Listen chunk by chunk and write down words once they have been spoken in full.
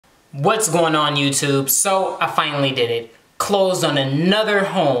What's going on, YouTube? So I finally did it. Closed on another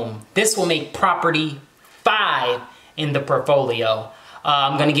home. This will make property 5 in the portfolio.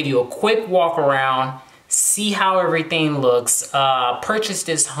 I'm gonna give you a quick walk around, see how everything looks. Purchased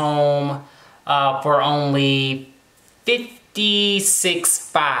this home for only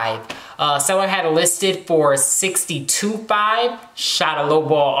 $56,500. Seller had it listed for $62,500. Shot a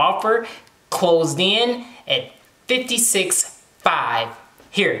lowball offer. Closed in at $56,500.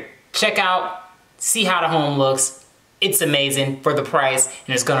 Here, check out, see how the home looks. It's amazing for the price,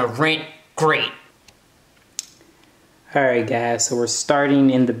 and it's gonna rent great. All right, guys, so we're starting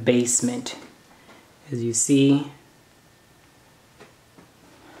in the basement. As you see,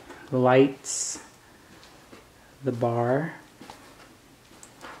 the lights, the bar.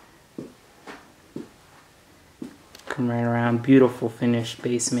 Come right around, beautiful finished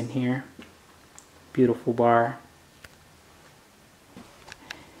basement here. Beautiful bar.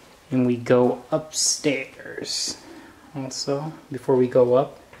 And we go upstairs. Also, before we go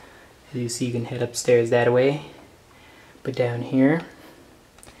up, as you see, you can head upstairs that way. But down here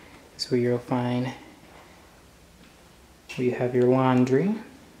is where you'll find where you have your laundry.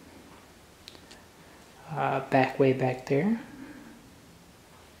 Back way back there.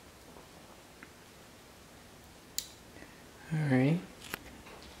 Alright.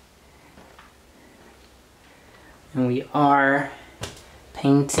 And we are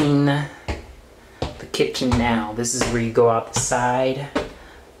painting the kitchen now. This is where you go out the side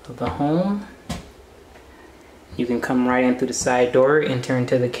of the home. You can come right in through the side door, enter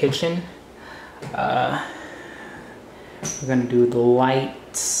into the kitchen. We're gonna do the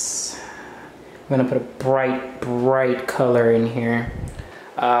lights. We're gonna put a bright color in here.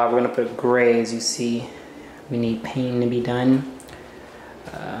 We're gonna put a gray, as you see. We need painting to be done.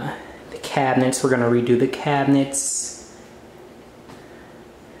 The cabinets, we're gonna redo the cabinets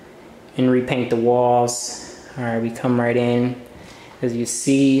and repaint the walls. All right, we come right in. As you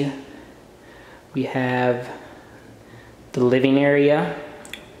see, we have the living area.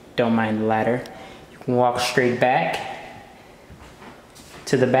 Don't mind the ladder. You can walk straight back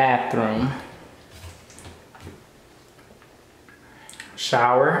to the bathroom.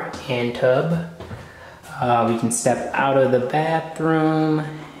 Shower and tub. We can step out of the bathroom,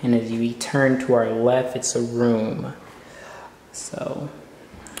 and as you turn to our left, it's a room. So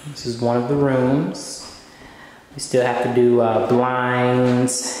this is one of the rooms. We still have to do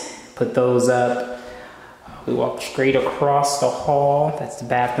blinds, put those up. We walk straight across the hall. That's the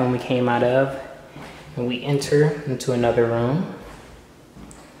bathroom we came out of. And we enter into another room.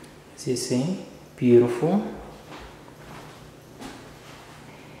 As you see, beautiful.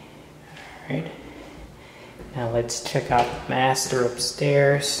 All right. Now let's check out the master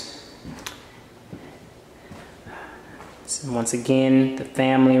upstairs. So once again, the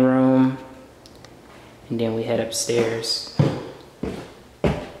family room, and then we head upstairs.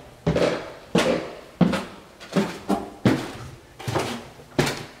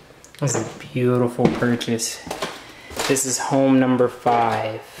 This is a beautiful purchase. This is home number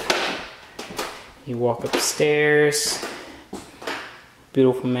 5. You walk upstairs,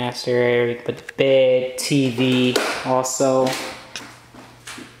 beautiful master area. You put the bed, TV, also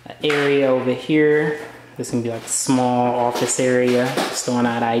an area over here. This can be like a small office area, just throwing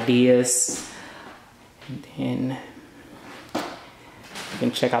out ideas. And then you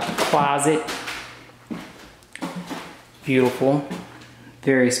can check out the closet. Beautiful,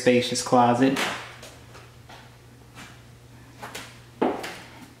 very spacious closet.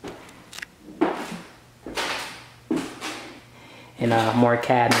 And more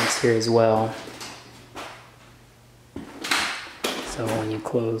cabinets here as well. So when you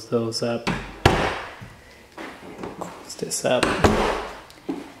close those up, close this up,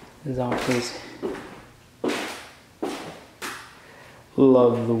 as always,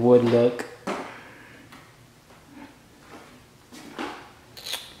 love the wood look.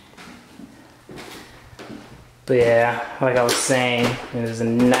 But yeah, like I was saying, it was a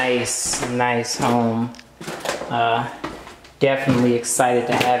nice home. Definitely excited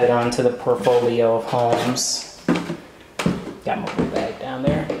to have it onto the portfolio of homes. Got my little bag down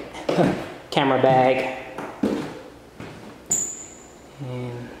there. Camera bag.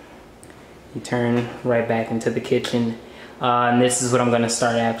 And you turn right back into the kitchen. And this is what I'm gonna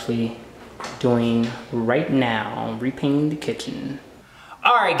start actually doing right now, repainting the kitchen.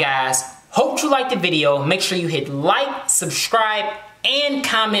 All right, guys, hope you liked the video. Make sure you hit like, subscribe, and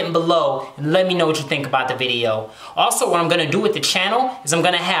comment below and let me know what you think about the video. Also, what I'm gonna do with the channel is I'm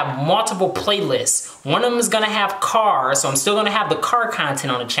gonna have multiple playlists. One of them is gonna have cars, so I'm still gonna have the car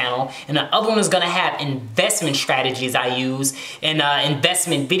content on the channel, and the other one is gonna have investment strategies I use and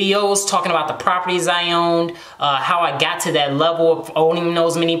investment videos talking about the properties I owned, how I got to that level of owning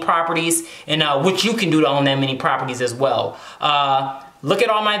those many properties, and what you can do to own that many properties as well. Look at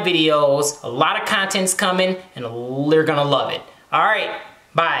all my videos. A lot of content's coming, and you're gonna love it. All right,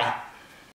 bye.